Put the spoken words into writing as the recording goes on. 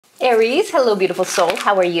Aries, hello beautiful soul,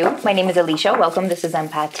 how are you? My name is Alicia, welcome, this is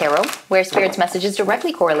Empath Tarot, where Spirit's messages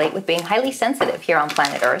directly correlate with being highly sensitive here on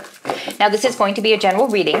planet Earth. Now this is going to be a general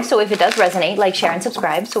reading, so if it does resonate, like, share, and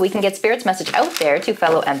subscribe so we can get Spirit's message out there to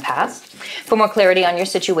fellow empaths. For more clarity on your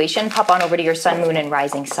situation, pop on over to your sun, moon, and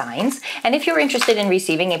rising signs. And if you're interested in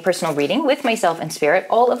receiving a personal reading with myself and Spirit,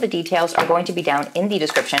 all of the details are going to be down in the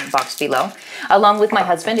description box below. Along with my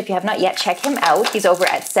husband, if you have not yet, check him out. He's over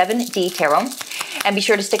at 7D Tarot. And be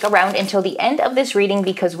sure to stick around until the end of this reading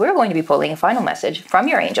because we're going to be pulling a final message from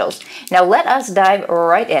your angels. Now let us dive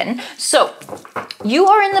right in. So, you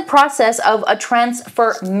are in the process of a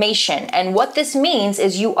transformation, and what this means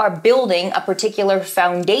is you are building a particular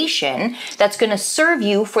foundation that's going to serve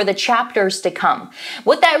you for the chapters to come.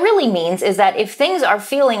 What that really means is that if things are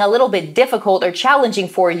feeling a little bit difficult or challenging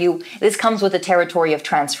for you, this comes with the territory of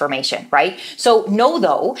transformation, right? So know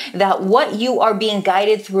though that what you are being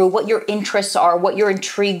guided through, what your interests are, what you're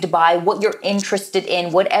intrigued by, what you're interested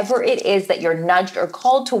in, whatever it is that you're nudged or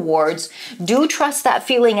called towards, do trust that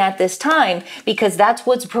feeling at this time because that's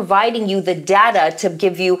what's providing you the data to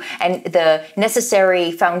give you and the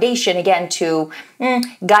necessary foundation again to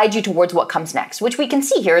guide you towards what comes next, which we can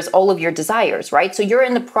see here is all of your desires, right? So you're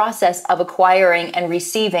in the process of acquiring and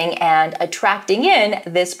receiving and attracting in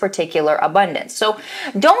this particular abundance. So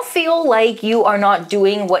don't feel like you are not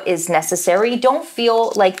doing what is necessary. Don't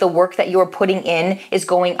feel like the work that you're putting in is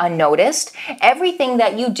going unnoticed. Everything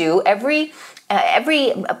that you do, every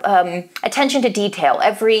attention to detail,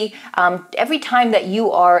 every time that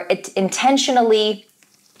you are intentionally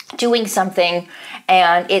doing something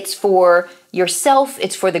and it's for yourself,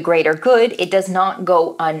 it's for the greater good, it does not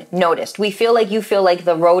go unnoticed. We feel like you feel like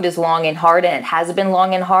the road is long and hard, and it has been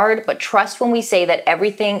long and hard, but trust when we say that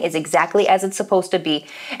everything is exactly as it's supposed to be.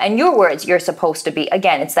 And your words, you're supposed to be.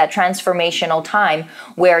 Again, it's that transformational time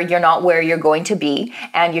where you're not where you're going to be,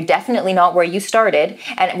 and you're definitely not where you started.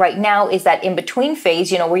 And right now is that in-between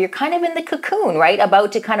phase, where you're kind of in the cocoon, right?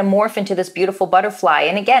 About to kind of morph into this beautiful butterfly.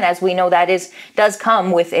 And again, as we know, that does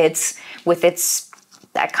come with its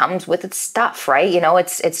that comes with its stuff, right?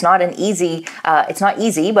 It's not an easy, it's not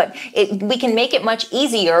easy, but we can make it much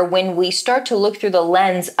easier when we start to look through the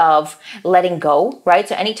lens of letting go, right?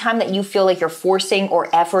 So anytime that you feel like you're forcing or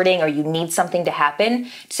efforting or you need something to happen,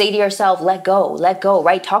 say to yourself, let go,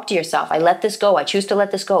 right? Talk to yourself. I let this go. I choose to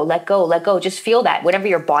let this go. Let go, let go. Just feel that. Whenever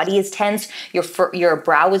your body is tense, your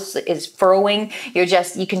brow is furrowing, you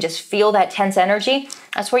can just feel that tense energy.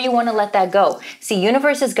 That's where you want to let that go. See,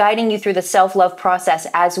 universe is guiding you through the self-love process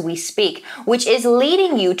as we speak, which is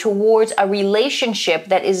leading you towards a relationship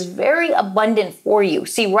that is very abundant for you.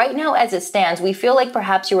 See, right now as it stands, we feel like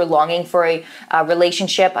perhaps you are longing for a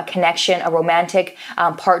relationship, a connection, a romantic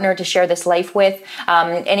partner to share this life with.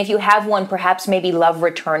 And if you have one, perhaps maybe love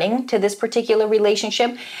returning to this particular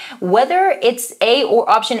relationship. Whether it's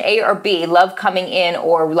option A or B, love coming in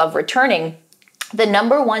or love returning, the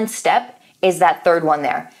number one step is that third one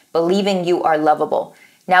there, believing you are lovable.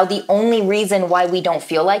 Now, the only reason why we don't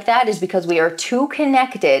feel like that is because we are too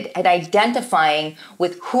connected and identifying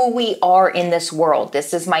with who we are in this world.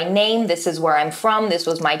 This is my name. This is where I'm from. This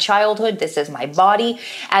was my childhood. This is my body.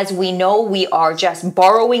 As we know, we are just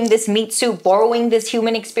borrowing this meat suit, borrowing this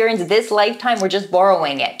human experience, this lifetime. We're just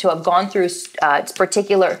borrowing it to have gone through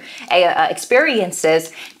particular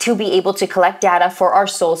experiences to be able to collect data for our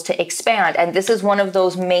souls to expand. And this is one of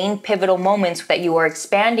those main pivotal moments that you are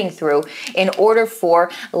expanding through in order for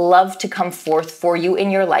love to come forth for you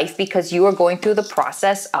in your life, because you are going through the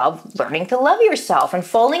process of learning to love yourself and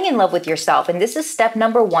falling in love with yourself. And this is step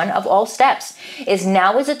number one of all steps, is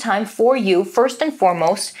now is a time for you, first and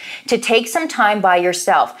foremost, to take some time by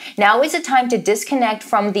yourself. Now is a time to disconnect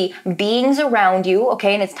from the beings around you,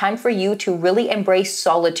 okay? And it's time for you to really embrace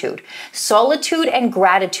solitude. Solitude and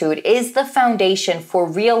gratitude is the foundation for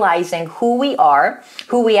realizing who we are,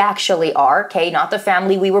 who we actually are, okay? Not the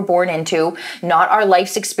family we were born into, not our life's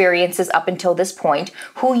experiences up until this point,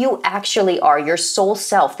 who you actually are, your soul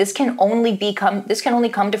self. This can only come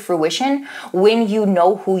to fruition when you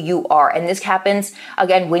know who you are. And this happens,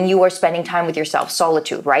 again, when you are spending time with yourself.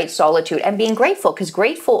 Solitude, right? Solitude. And being grateful, because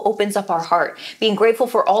grateful opens up our heart. Being grateful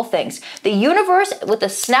for all things. The universe, with a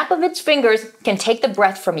snap of its fingers, can take the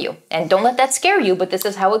breath from you. And don't let that scare you, but this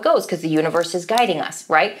is how it goes, because the universe is guiding us,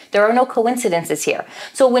 right? There are no coincidences here.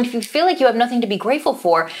 So when you feel like you have nothing to be grateful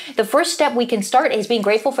for, the first step we can start is being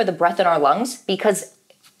grateful for the breath in our lungs, because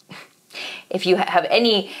if you have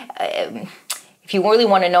any, if you really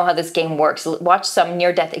want to know how this game works, watch some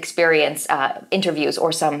near-death experience interviews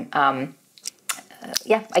or some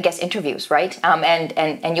yeah, I guess interviews, right?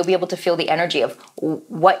 And you'll be able to feel the energy of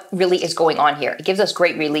what really is going on here. It gives us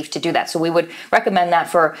great relief to do that. So we would recommend that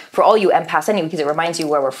for all you empaths anyway, because it reminds you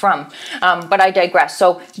where we're from. But I digress.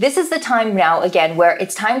 So this is the time now, again, where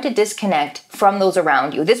it's time to disconnect from those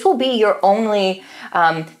around you. This will be your only,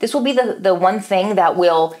 this will be the one thing that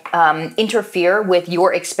will interfere with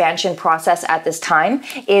your expansion process at this time,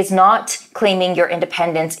 is not claiming your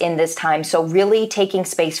independence in this time. So really taking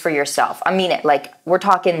space for yourself. I mean it, like we're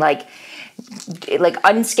talking like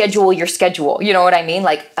unschedule your schedule. You know what I mean?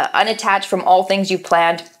 Like unattach from all things you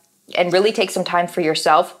planned and really take some time for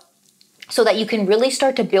yourself, so that you can really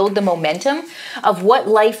start to build the momentum of what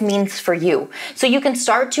life means for you. So you can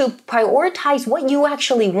start to prioritize what you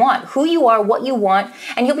actually want, who you are, what you want,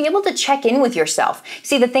 and you'll be able to check in with yourself.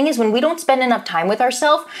 See, the thing is, when we don't spend enough time with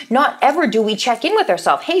ourselves, not ever do we check in with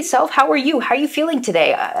ourselves. Hey, self, how are you? How are you feeling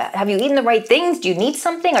today? Have you eaten the right things? Do you need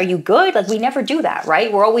something? Are you good? Like, we never do that, right?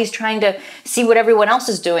 We're always trying to see what everyone else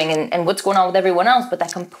is doing and what's going on with everyone else, but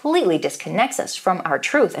that completely disconnects us from our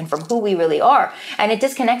truth and from who we really are. And it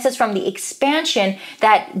disconnects us from the expansion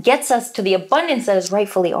that gets us to the abundance that is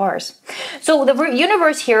rightfully ours. So the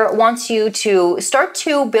universe here wants you to start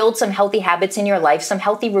to build some healthy habits in your life, some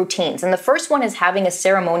healthy routines. And the first one is having a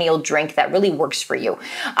ceremonial drink that really works for you.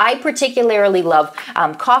 I particularly love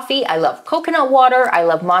coffee. I love coconut water. I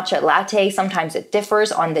love matcha latte. Sometimes it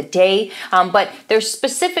differs on the day, but there's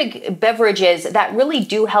specific beverages that really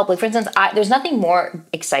do help. Like, for instance, there's nothing more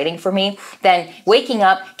exciting for me than waking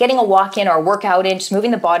up, getting a walk in or a workout in, just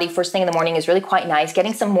moving the body first thing in the morning is really quite nice.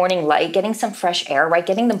 Getting some morning light, getting some fresh air, right?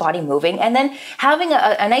 Getting the body moving, and then having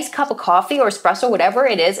a nice cup of coffee or espresso, whatever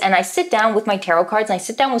it is. And I sit down with my tarot cards and I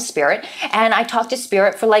sit down with spirit and I talk to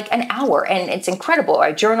spirit for like an hour, and it's incredible.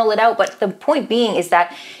 I journal it out. But the point being is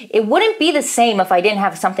that it wouldn't be the same if I didn't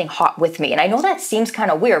have something hot with me. And I know that seems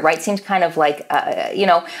kind of weird, right? Seems kind of like,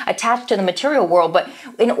 attached to the material world. But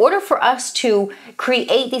in order for us to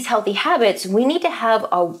create these healthy habits, we need to have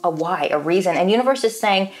a why, a reason. And universe is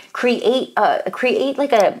saying, create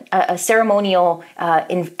like a ceremonial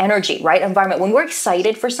energy, right? Environment. When we're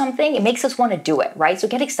excited for something, it makes us want to do it, right? So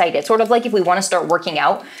get excited. Sort of like if we want to start working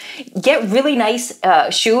out, get really nice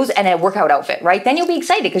shoes and a workout outfit, right? Then you'll be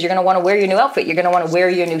excited because you're going to want to wear your new outfit. You're going to want to wear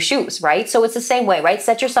your new shoes, right? So it's the same way, right?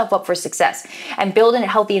 Set yourself up for success and build a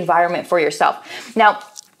healthy environment for yourself. Now,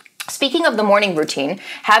 speaking of the morning routine,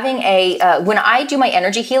 having when I do my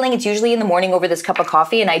energy healing, it's usually in the morning over this cup of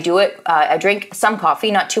coffee, and I do it, I drink some coffee,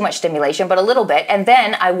 not too much stimulation, but a little bit, and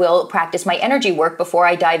then I will practice my energy work before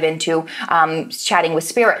I dive into chatting with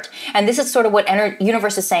spirit. And this is sort of what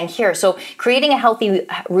universe is saying here. So creating a healthy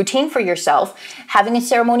routine for yourself, having a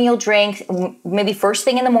ceremonial drink, maybe first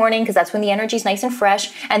thing in the morning, because that's when the energy is nice and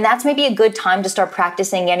fresh, and that's maybe a good time to start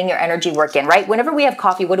practicing getting your energy work in, right? Whenever we have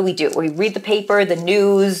coffee, what do? We read the paper, the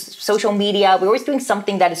news, social media. We're always doing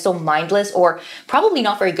something that is so mindless or probably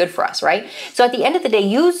not very good for us, right? So at the end of the day,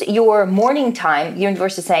 use your morning time. The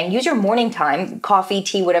universe is saying, use your morning time, coffee,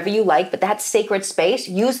 tea, whatever you like, but that sacred space,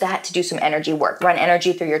 use that to do some energy work. Run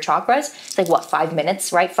energy through your chakras. It's like, what, 5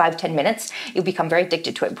 minutes, right? 5-10 minutes. You'll become very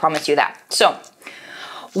addicted to it. I promise you that. So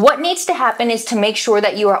what needs to happen is to make sure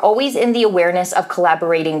that you are always in the awareness of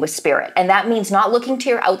collaborating with spirit. And that means not looking to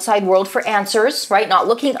your outside world for answers, right? Not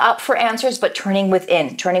looking up for answers, but turning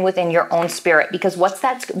within your own spirit. Because what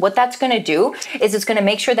that's going to do is it's going to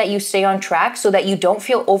make sure that you stay on track so that you don't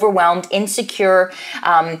feel overwhelmed, insecure,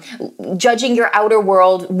 judging your outer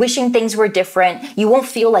world, wishing things were different. You won't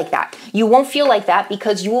feel like that. You won't feel like that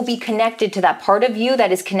because you will be connected to that part of you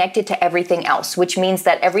that is connected to everything else, which means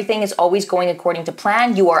that everything is always going according to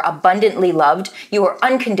plan. You are abundantly loved. You are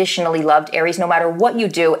unconditionally loved, Aries, no matter what you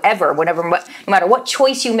do, ever, no matter what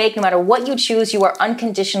choice you make, no matter what you choose, you are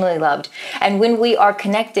unconditionally loved. And when we are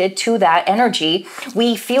connected to that energy,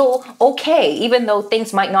 we feel okay, even though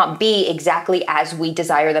things might not be exactly as we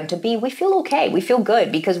desire them to be. We feel okay. We feel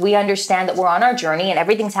good because we understand that we're on our journey and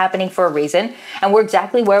everything's happening for a reason. And we're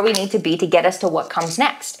exactly where we need to be to get us to what comes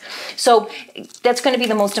next. So that's going to be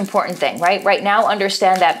the most important thing, right? Right now,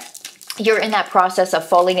 understand that you're in that process of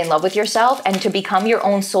falling in love with yourself, and to become your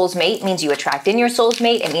own soul's mate means you attract in your soul's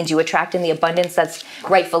mate. It means you attract in the abundance that's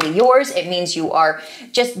rightfully yours. It means you are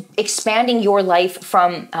just expanding your life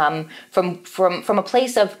from a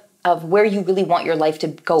place of where you really want your life to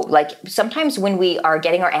go. Like, sometimes when we are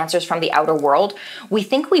getting our answers from the outer world, we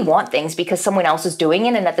think we want things because someone else is doing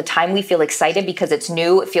it, and at the time we feel excited because it's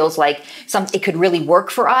new. It feels like it could really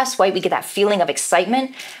work for us, right? We get that feeling of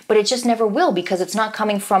excitement, but it just never will because it's not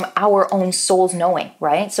coming from our own soul's knowing,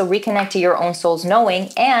 right? So reconnect to your own soul's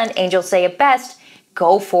knowing, and angels say it best,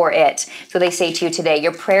 Go for it. So they say to you today,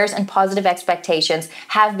 your prayers and positive expectations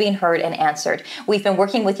have been heard and answered. We've been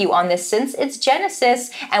working with you on this since its genesis,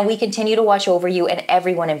 and we continue to watch over you and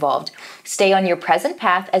everyone involved. Stay on your present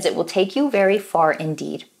path, as it will take you very far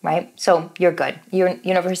indeed, right? So you're good. Your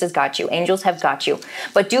universe has got you. Angels have got you.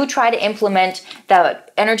 But do try to implement the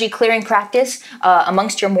energy clearing practice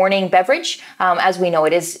amongst your morning beverage. As we know,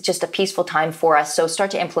 it is just a peaceful time for us. So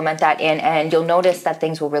start to implement that in, and you'll notice that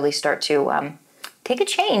things will really start to take a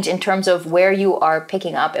change in terms of where you are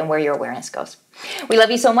picking up and where your awareness goes. We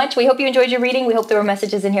love you so much. We hope you enjoyed your reading. We hope there were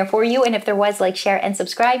messages in here for you. And if there was, like, share, and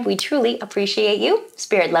subscribe. We truly appreciate you.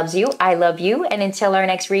 Spirit loves you. I love you. And until our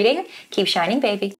next reading, keep shining, baby.